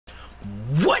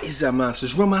What is up,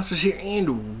 Monsters? Romonsters here,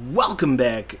 and welcome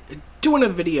back to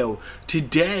another video.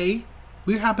 Today,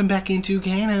 we're hopping back into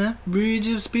Kena Bridge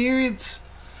of Spirits.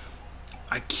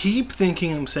 I keep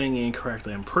thinking I'm saying it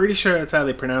incorrectly. I'm pretty sure that's how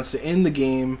they pronounced it in the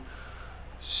game.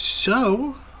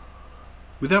 So,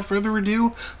 without further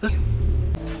ado, let's...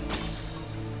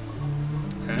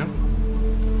 Okay.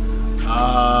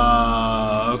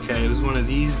 Okay, it was one of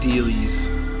these dealies.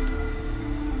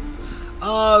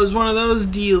 Oh, it was one of those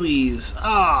dealies.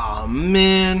 Oh,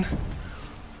 man.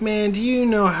 Man, do you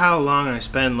know how long I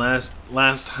spent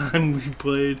last time we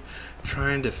played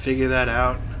trying to figure that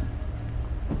out?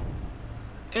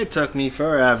 It took me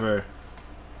forever.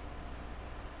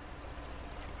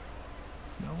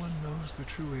 No one knows the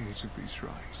true age of these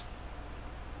shrines.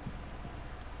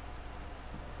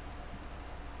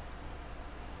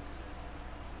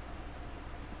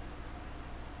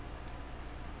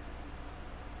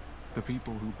 The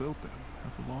people who built them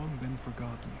have long been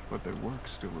forgotten, but their work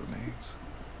still remains.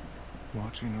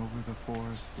 Watching over the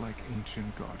forest like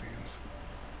ancient guardians,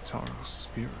 Taro's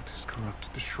spirit has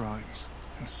corrupted the shrines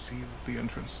and sealed the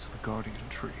entrance to the guardian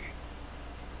tree.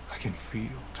 I can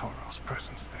feel Taro's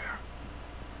presence there.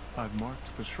 I've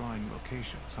marked the shrine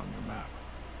locations on your map.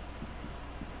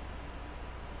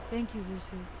 Thank you,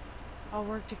 Rusu. I'll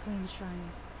work to clean the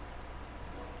shrines.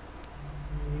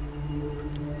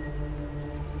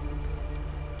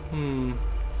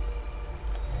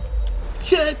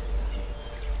 Shit!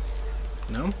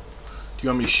 No? Do you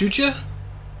want me to shoot you?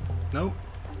 Nope.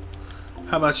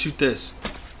 How about shoot this?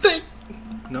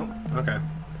 Nope. Okay.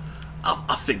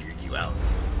 I'll figure you out.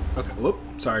 Okay. Whoop.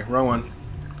 Sorry. Wrong one.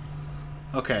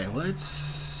 Okay. Let's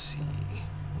see.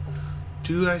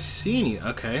 Do I see any?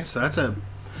 Okay. So that's a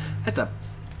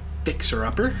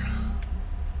fixer-upper.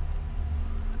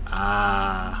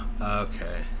 Ah.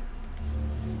 Okay.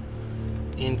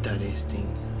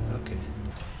 Interesting. Okay.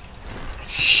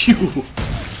 Phew.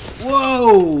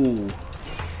 Whoa!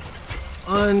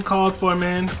 Uncalled for,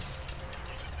 man.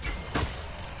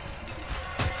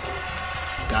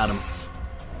 Got him.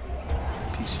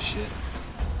 Piece of shit.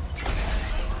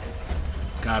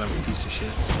 Got him, piece of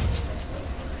shit.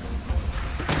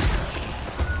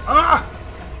 Ah!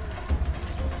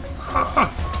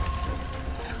 Ah!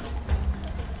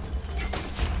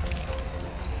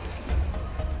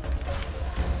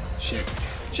 Shit.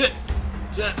 Shit.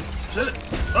 Shit. Shit.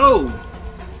 Oh!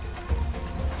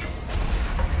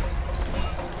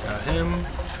 Got him.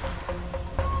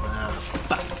 Ah,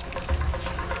 fuck.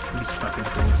 These fucking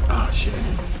things. Ah, shit.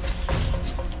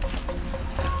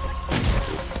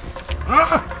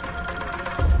 Ah!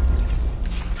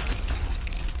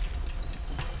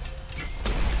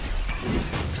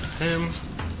 Got him.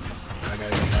 I gotta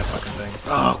get that fucking thing.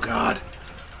 Oh, God.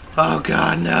 Oh,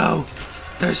 God, no.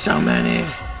 There's so many.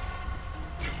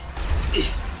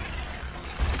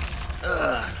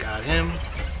 Got him.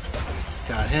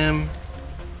 Got him.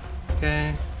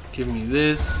 Okay. Give me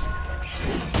this.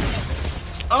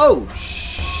 Oh,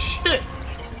 shit.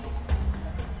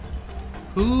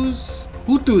 Who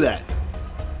threw that?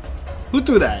 Who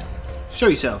threw that? Show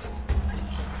yourself.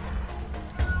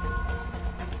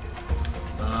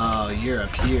 Oh, you're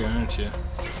up here, aren't you?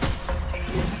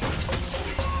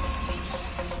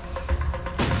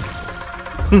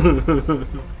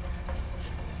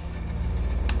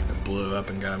 Blew up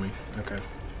and got me. Okay.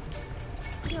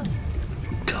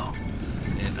 Go.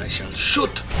 And I shall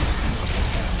shoot.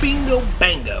 Bingo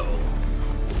bango.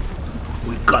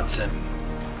 We got him.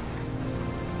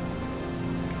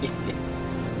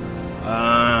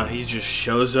 He just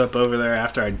shows up over there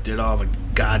after I did all the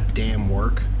goddamn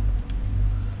work.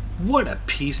 What a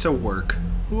piece of work.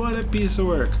 What a piece of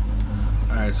work.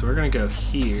 Alright, so we're gonna go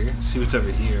here. See what's over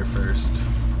here first.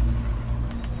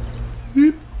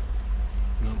 Nope.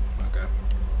 Okay.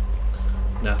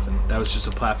 Nothing. That was just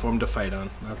a platform to fight on.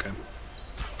 Okay.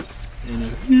 And a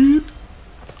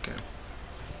okay.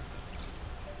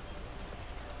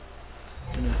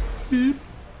 And a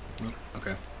nope.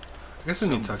 Okay. I guess I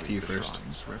need to talk to you first.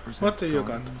 What do you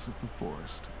got? Of the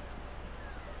forest.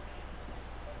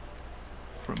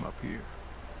 From up here,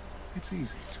 it's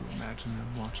easy to imagine them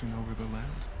watching over the land.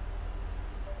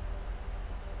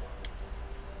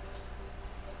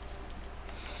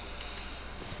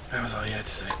 That was all you had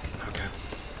to say. Okay.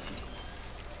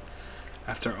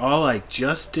 After all I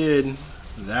just did,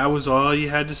 that was all you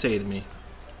had to say to me.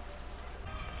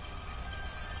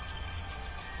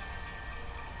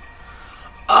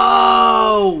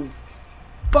 Oh!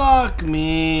 Fuck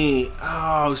me!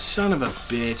 Oh, son of a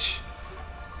bitch.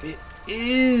 It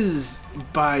is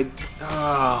by...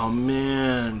 Oh,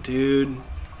 man, dude.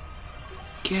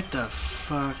 Get the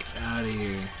fuck out of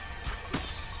here.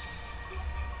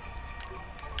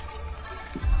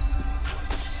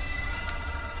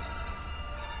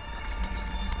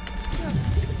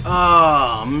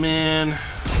 Oh, man.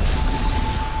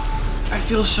 I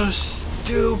feel so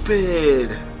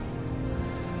stupid.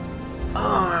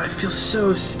 Oh, I feel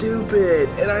so stupid.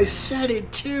 And I said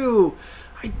it too.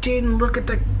 I didn't look at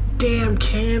the damn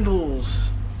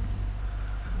candles.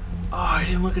 Oh, I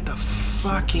didn't look at the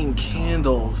fucking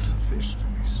candles. Fished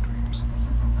in these streams.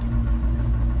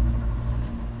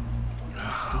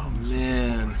 Oh,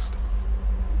 man.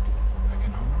 I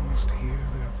can almost hear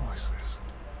their voices.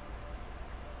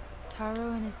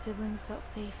 Taro and his siblings felt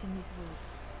safe in these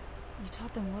woods. You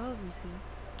taught them well, Rusu.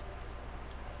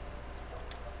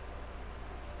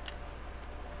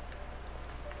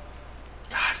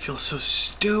 I feel so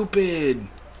stupid.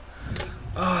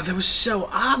 Oh, that was so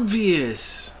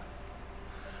obvious.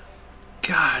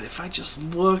 God, if I just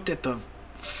looked at the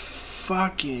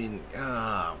fucking...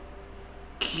 God.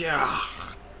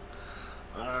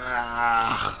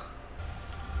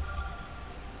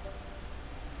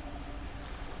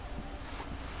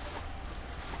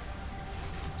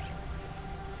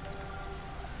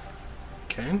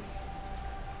 Okay.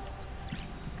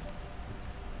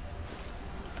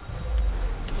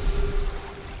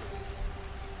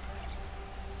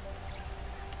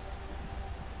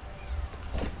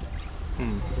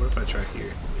 What if I try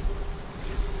here?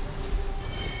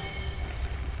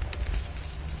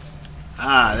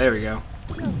 Ah, there we go.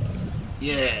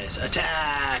 Yes,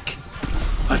 attack!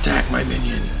 Attack my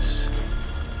minions!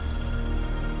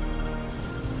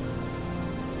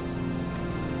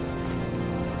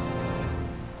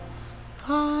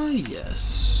 Ah,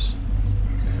 yes.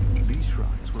 Okay. These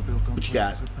shrines were built on What you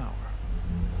got? places of power.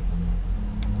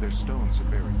 Their stones are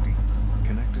buried deep,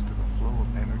 connected to the flow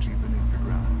of energy beneath the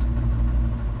ground.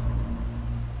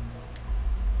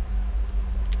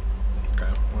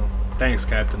 Okay, well, thanks,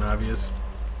 Captain Obvious.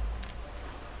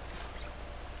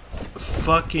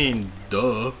 Fucking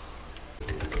duh.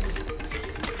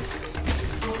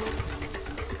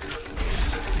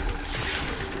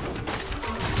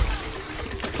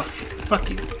 Fuck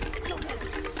you.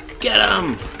 Get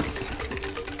him!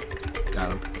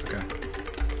 Got him. Okay.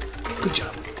 Good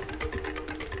job.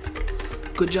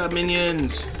 Good job,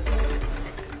 minions.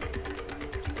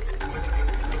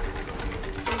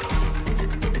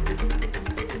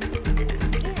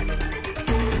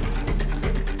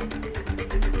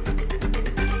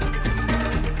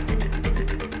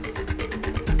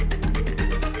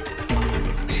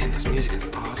 Man, this music is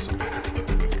awesome.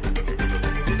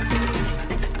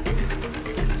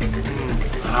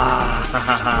 Ah, ha,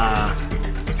 ha, ha.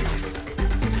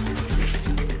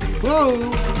 Whoa!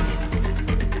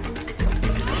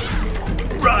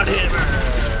 Rod hammer!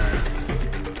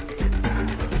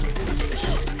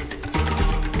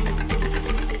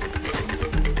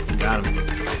 Got him.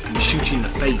 Let me shoot you in the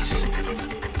face.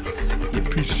 You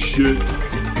piece of shit.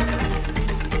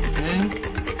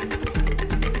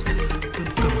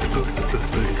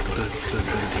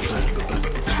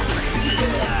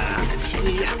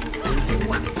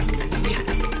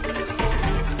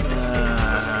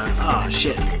 Oh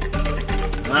shit.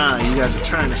 Ah, you guys are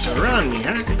trying to surround me,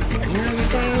 huh? You guys are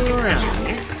trying to surround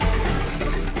me.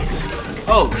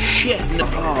 Oh shit. No.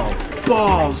 Oh,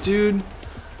 balls, dude.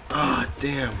 Ah, oh,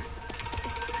 damn.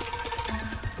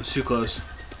 That's too close.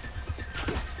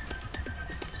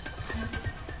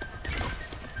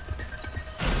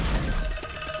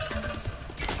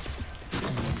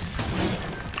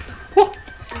 Woo!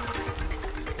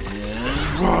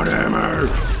 And rod hammer.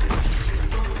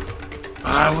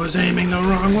 I was aiming the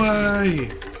wrong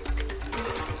way.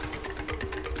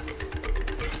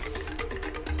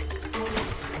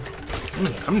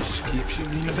 I'm just keep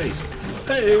shooting you in the face.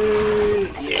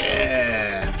 Hey,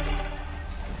 yeah.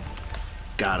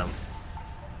 Got him.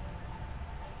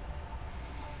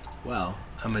 Well,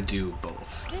 I'm gonna do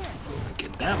both. I'm gonna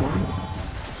get that one.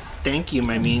 Thank you,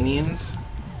 my minions.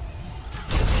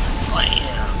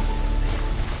 Blam.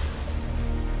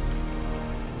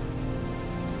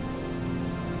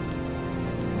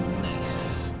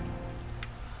 Nice.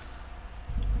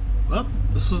 Well,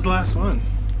 this was the last one.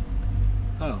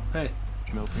 Oh, hey.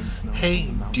 Melting snow Hey,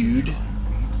 from the mountain dude. shrine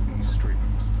feeds these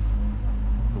streams.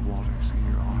 The waters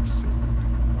here are sacred.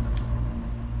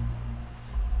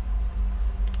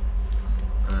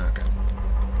 Okay.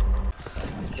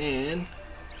 And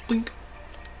blink.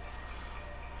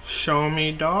 Show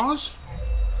me dolls.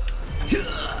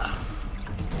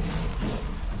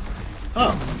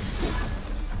 Oh.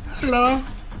 Hello.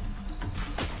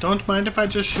 Don't mind if I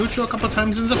just shoot you a couple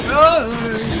times in the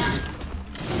face.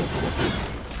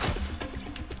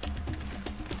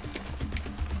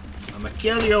 I'ma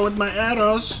kill you with my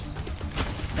arrows.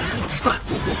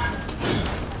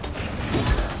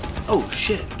 Oh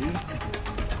shit, dude.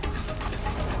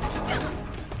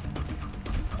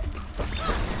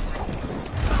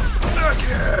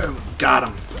 Yeah, got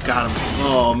him. Got him.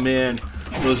 Oh, man.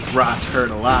 Those rots hurt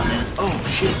a lot, man. Oh,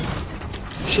 shit.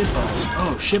 Shitballs.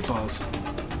 Oh, shitballs.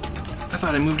 I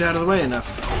thought I moved out of the way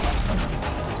enough.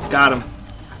 Got him.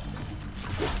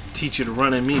 Teach you to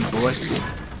run at me, boy.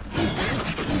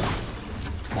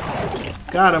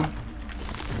 Got him.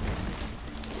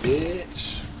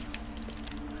 Bitch.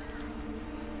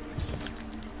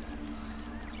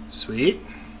 Sweet.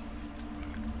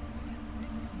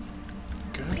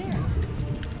 Okay.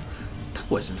 That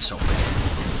wasn't so bad.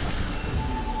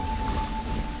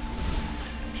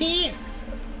 Here.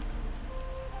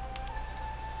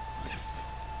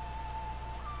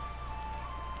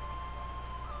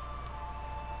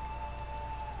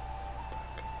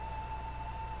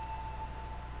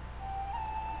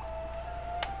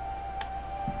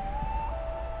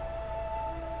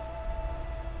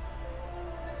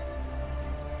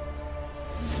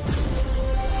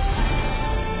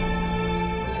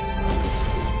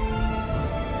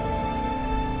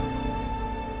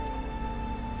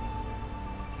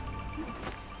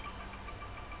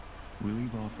 We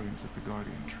leave offerings at the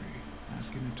Guardian Tree,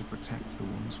 asking it to protect the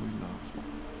ones we love.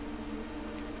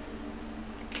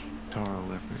 Taro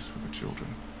left this for the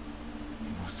children. He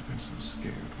must have been so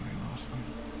scared when he lost them.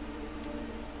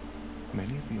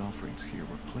 Many of the offerings here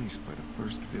were placed by the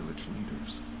first village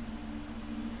leaders.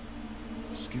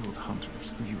 Skilled hunters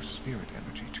who use spirit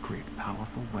energy to create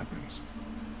powerful weapons.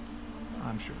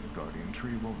 I'm sure the Guardian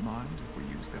Tree won't mind if we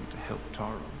use them to help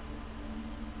Taro.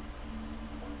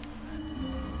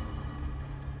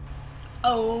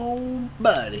 Oh,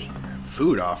 buddy.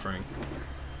 Food offering.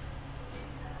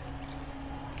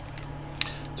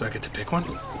 Do I get to pick one?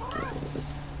 Do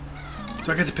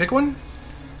I get to pick one?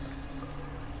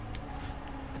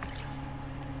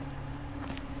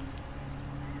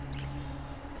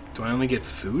 Do I only get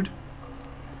food?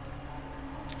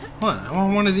 What? I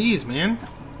want one of these, man.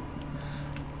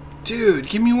 Dude,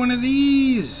 give me one of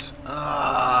these.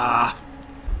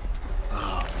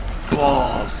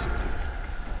 Balls.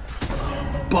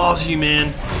 Balls you,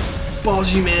 man.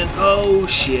 Balls you, man. Oh,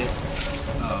 shit.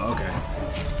 Oh, okay.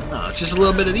 Oh, just a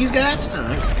little bit of these guys? Oh,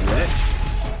 I can do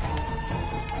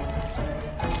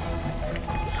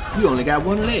that. You only got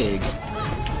one leg.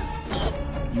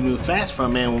 You move fast for a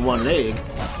man with one leg.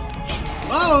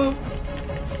 Whoa!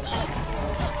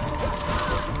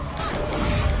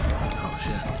 Oh,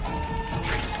 shit.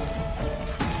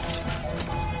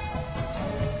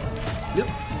 Yep.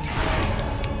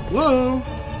 Whoa!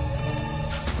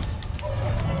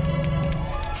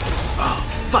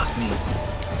 Fuck me.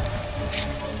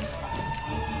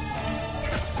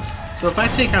 So if I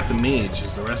take out the mage,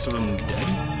 is the rest of them dead?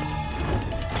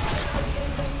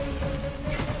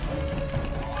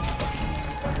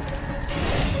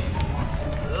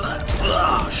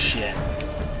 Oh, shit.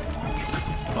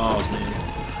 Balls, man.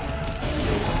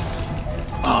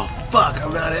 Oh, fuck,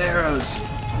 I'm out of arrows.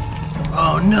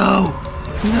 Oh, no.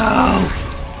 No.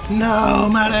 No,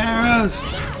 I'm out of arrows.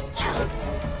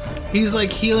 He's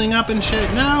like healing up and shit.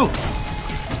 No!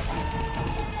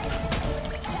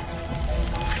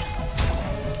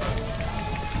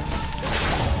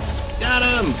 Got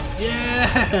him!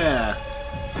 Yeah!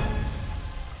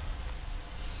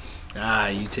 Ah,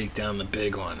 you take down the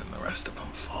big one and the rest of them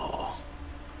fall.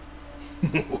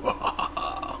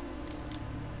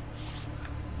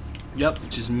 Yep,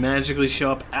 just magically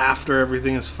show up after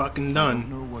everything is fucking done. I don't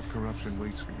know what corruption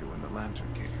waits for you in the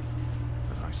Lantern Cave,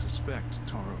 but I suspect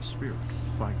Taro's spirit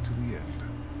will fight to the end.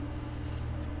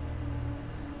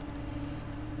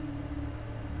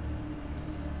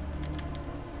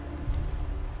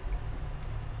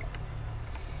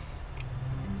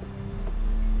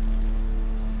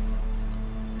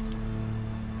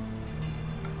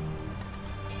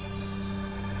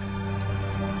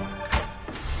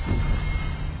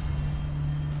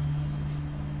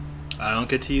 I don't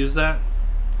get to use that?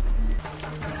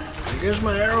 I guess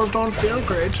my arrows don't feel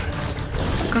great.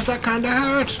 Because that kinda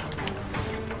hurt.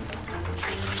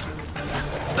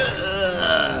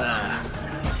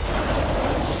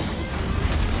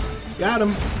 Got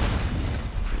him.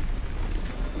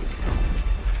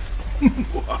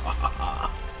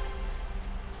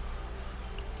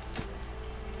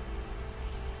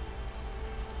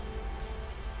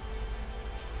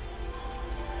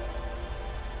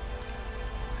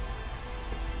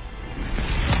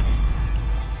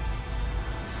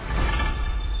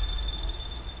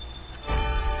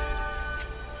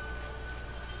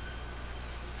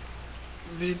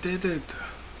 We did it.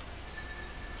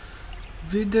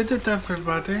 We did it,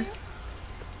 everybody.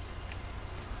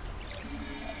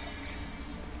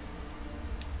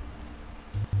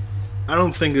 I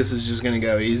don't think this is just gonna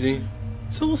go easy,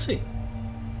 so we'll see.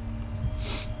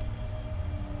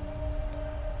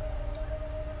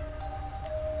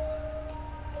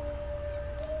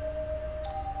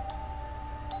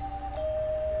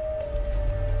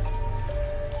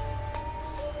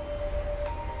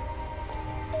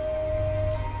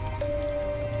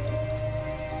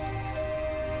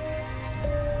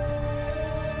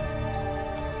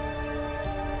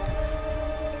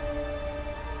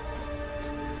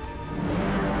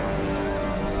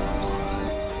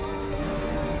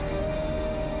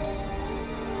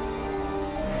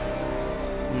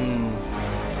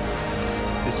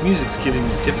 This music's giving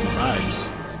me different vibes.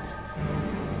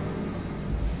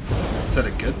 Is that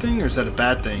a good thing or is that a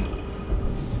bad thing?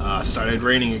 Started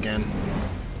raining again.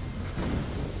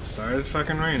 Started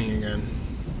fucking raining again.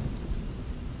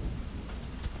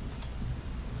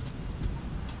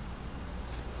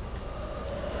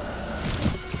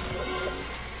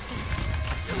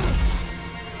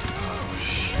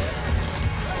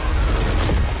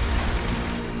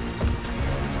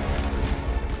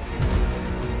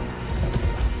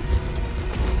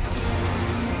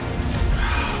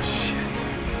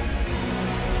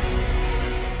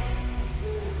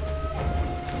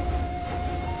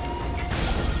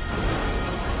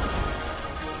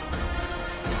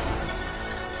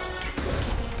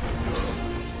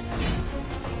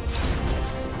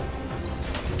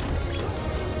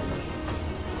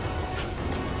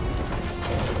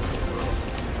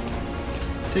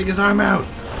 Take his arm out!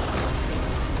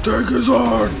 Take his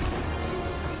arm!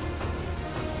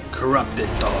 Corrupted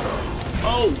Toro.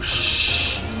 Oh,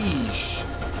 sheesh.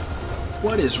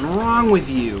 What is wrong with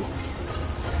you?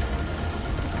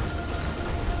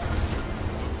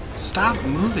 Stop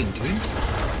moving, dude.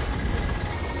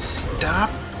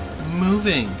 Stop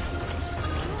moving.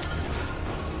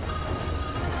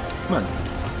 Come on.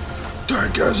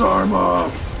 Take his arm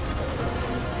off!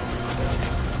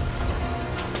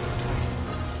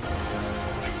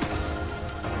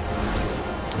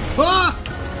 Ah!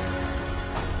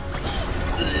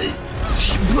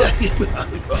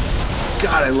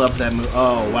 God, I love that move.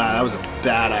 Oh, wow, that was a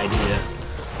bad idea.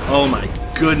 Oh my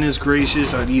goodness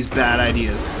gracious, are these bad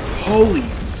ideas. Holy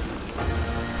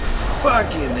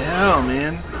fucking hell,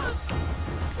 man.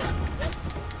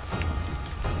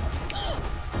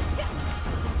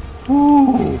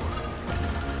 Whoo!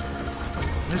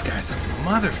 This guy's a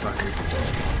motherfucker.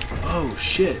 Oh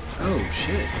shit, oh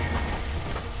shit.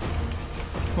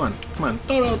 Come on, come on.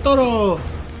 Toro, Toro!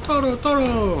 Toro,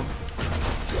 Toro!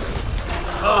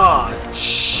 Oh,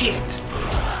 shit!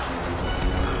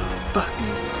 Button.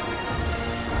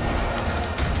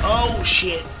 Oh,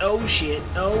 shit. Oh, shit.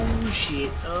 Oh, shit.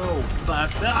 Oh,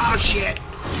 fuck. Oh, shit.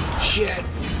 Shit.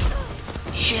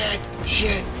 Shit.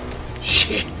 Shit.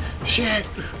 Shit. Shit.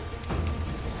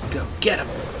 Go, get him.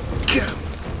 Get him.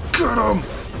 Get him!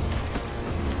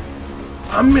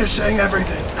 I'm missing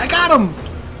everything. I got him!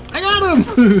 I got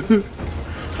him!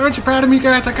 Aren't you proud of me,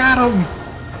 guys? I got him!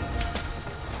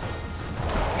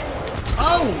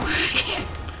 Oh, shit!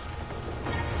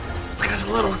 This guy's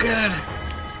a little good.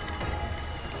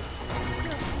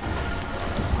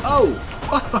 Oh!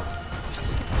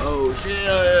 Oh,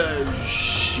 shit!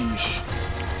 Sheesh.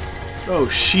 Oh,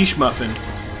 sheesh muffin.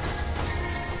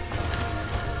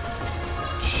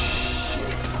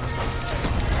 Shit.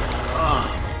 Oh,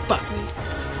 fuck me.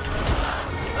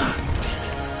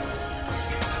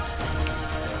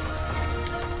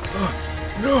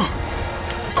 No!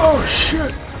 Oh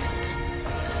shit!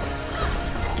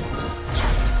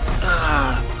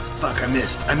 Ah, fuck, I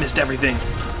missed. I missed everything.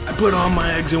 I put all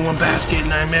my eggs in one basket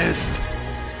and I missed.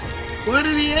 What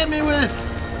did he hit me with?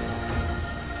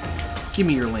 Give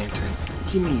me your lantern.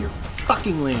 Give me your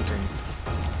fucking lantern.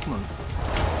 Come on.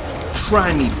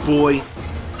 Try me, boy.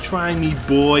 Try me,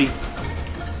 boy.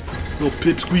 Little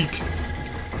pipsqueak.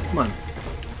 Come on.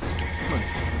 Come on.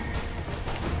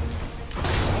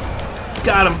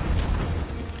 Got him.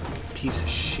 Piece of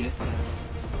shit.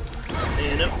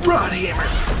 And a rod hammer.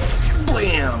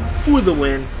 Blam! For the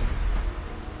win.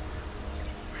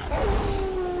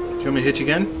 Do you want me to hit you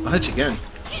again? I'll hit you again.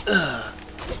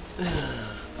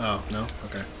 Oh, no?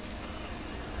 Okay.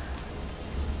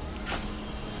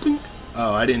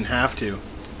 Oh, I didn't have to.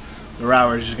 The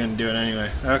Rower's just gonna do it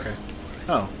anyway. Okay.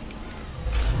 Oh.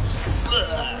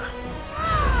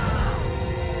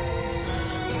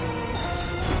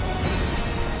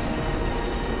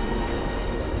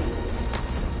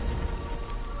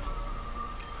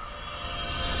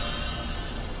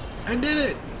 I did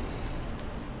it!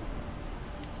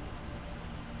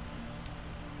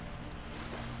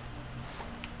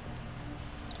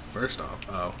 First off,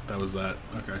 oh, that was that.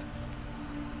 Okay.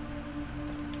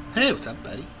 Hey, what's up,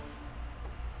 buddy?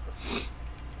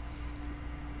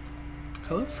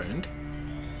 Hello, friend.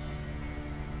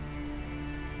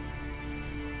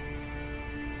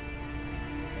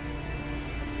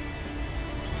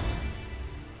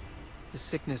 The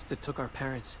sickness that took our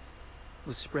parents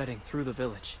was spreading through the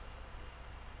village.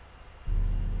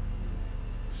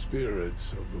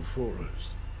 Spirits of the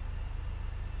forest,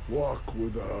 walk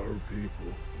with our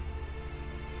people.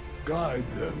 Guide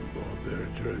them on their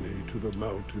journey to the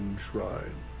mountain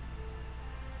shrine.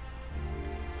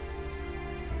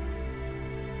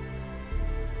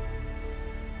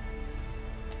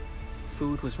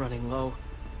 food was running low.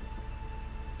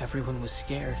 Everyone was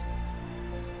scared.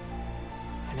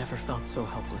 I never felt so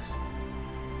helpless.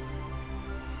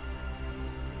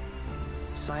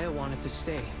 Saya wanted to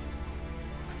stay,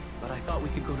 but I thought we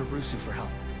could go to Rusu for help.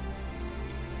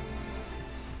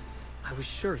 I was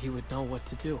sure he would know what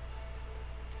to do.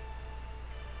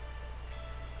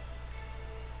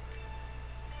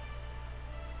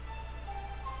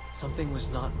 Something was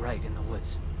not right in the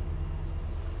woods.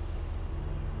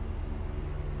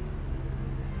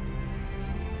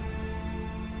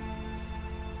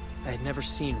 I had never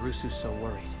seen Rusu so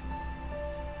worried.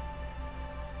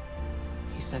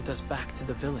 He sent us back to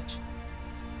the village,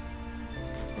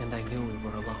 and I knew we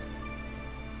were alone.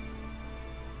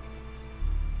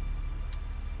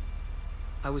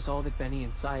 I was all that Benny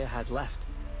and Saya had left.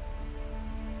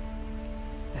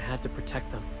 I had to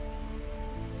protect them.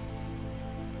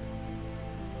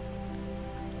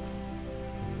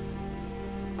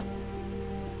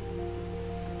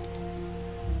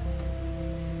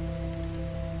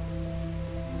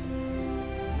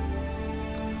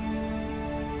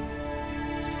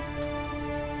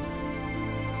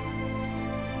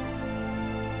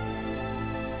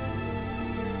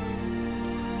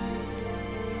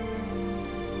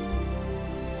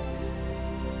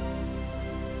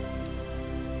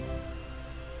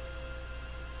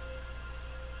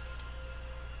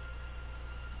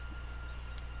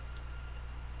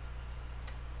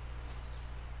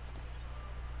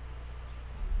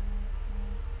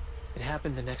 It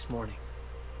happened the next morning.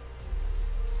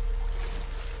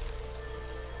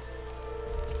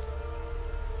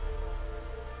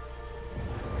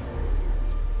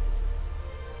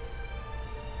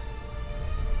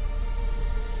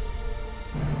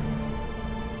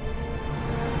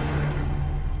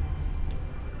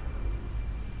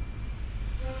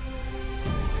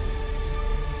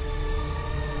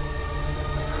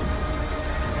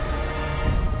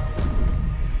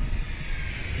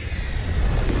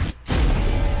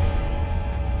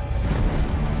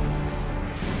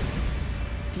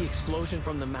 The explosion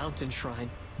from the mountain shrine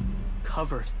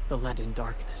covered the land in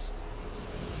darkness.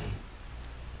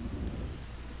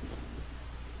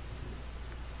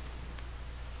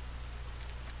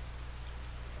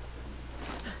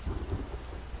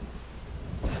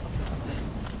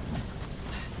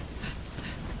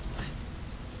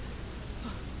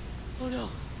 Oh no!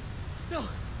 No!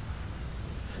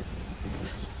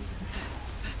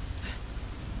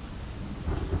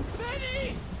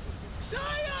 Benny!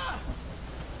 Saya!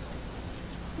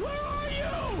 Where are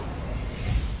you?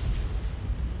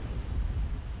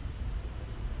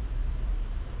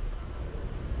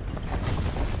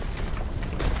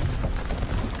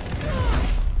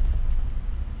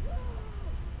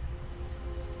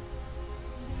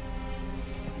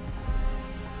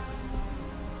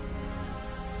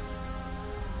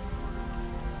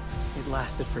 It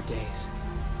lasted for days.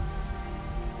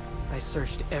 I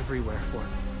searched everywhere for them.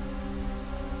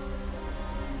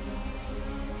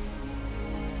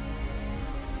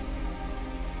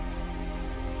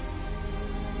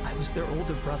 I was their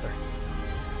older brother.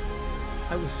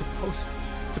 I was supposed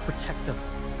to protect them.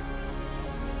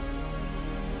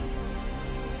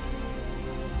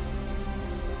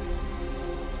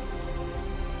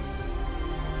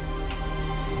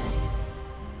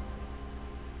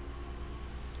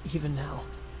 Even now,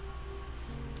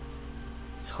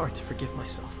 it's hard to forgive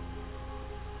myself.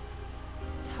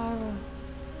 Taro,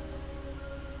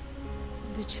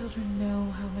 the children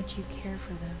know how much you care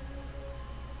for them.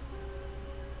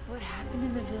 What happened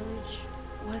in the village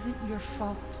wasn't your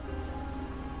fault.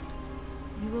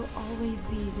 You will always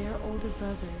be their older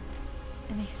brother,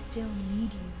 and they still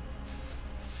need you.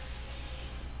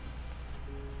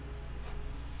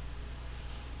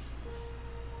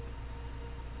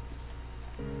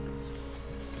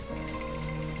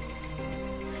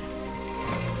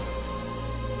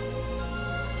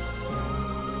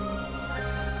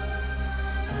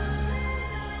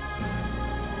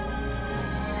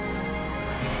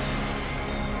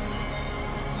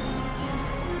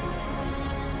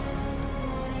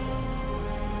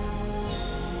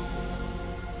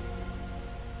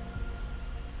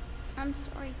 I'm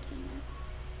sorry, Kina.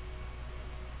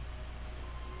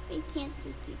 We can't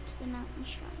take you to the mountain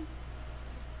shrine.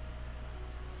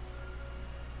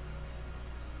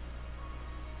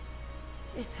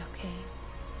 It's okay.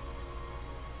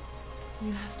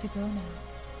 You have to go now.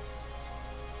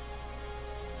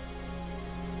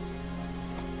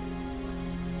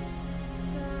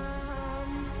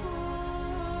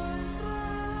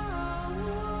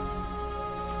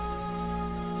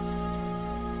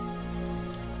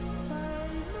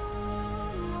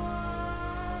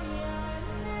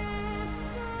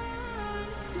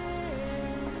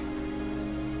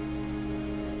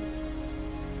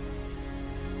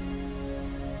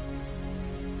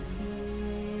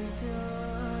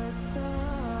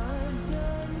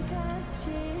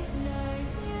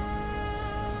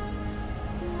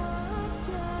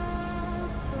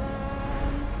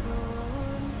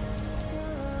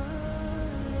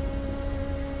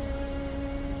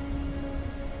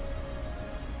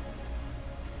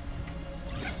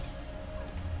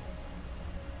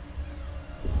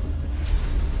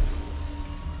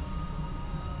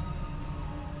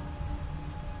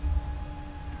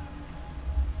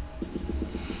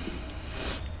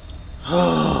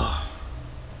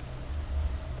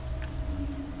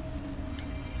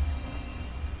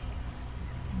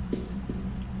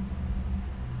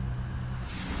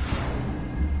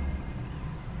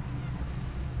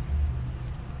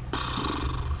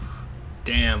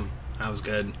 Damn, that was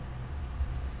good.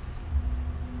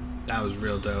 That was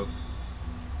real dope.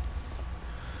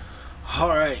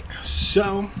 Alright,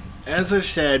 so, as I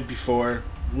said before,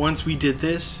 once we did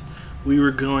this, we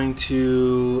were going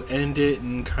to end it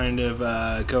and kind of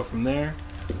go from there.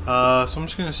 So I'm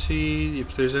just going to see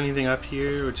if there's anything up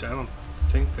here, which I don't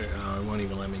think there... Oh, it won't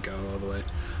even let me go all the way.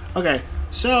 Okay,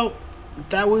 so,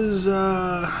 that was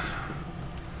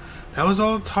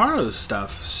all Taro's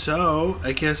stuff. So,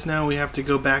 I guess now we have to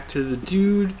go back to the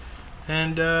dude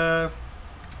and,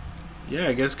 yeah,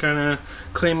 I guess kind of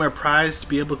claim our prize to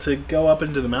be able to go up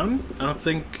into the mountain.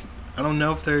 I don't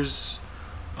know if there's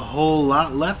a whole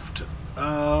lot left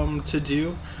to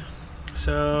do.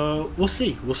 So, we'll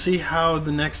see. We'll see how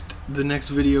the next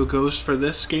video goes for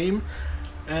this game.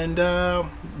 And, the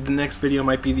next video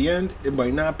might be the end. It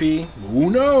might not be. Who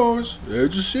knows?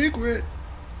 It's a secret.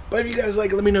 But if you guys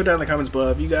like it, let me know down in the comments below.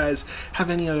 If you guys have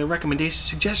any other recommendations,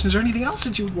 suggestions, or anything else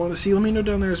that you would want to see, let me know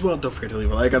down there as well. Don't forget to leave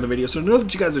a like on the video so I know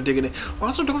that you guys are digging it.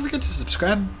 Also, don't forget to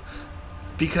subscribe,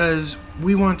 because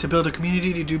we want to build a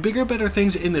community to do bigger, better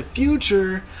things in the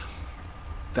future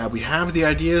that we have the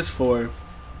ideas for.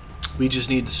 We just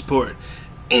need the support.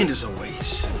 And as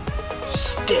always,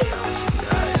 stay awesome,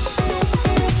 guys.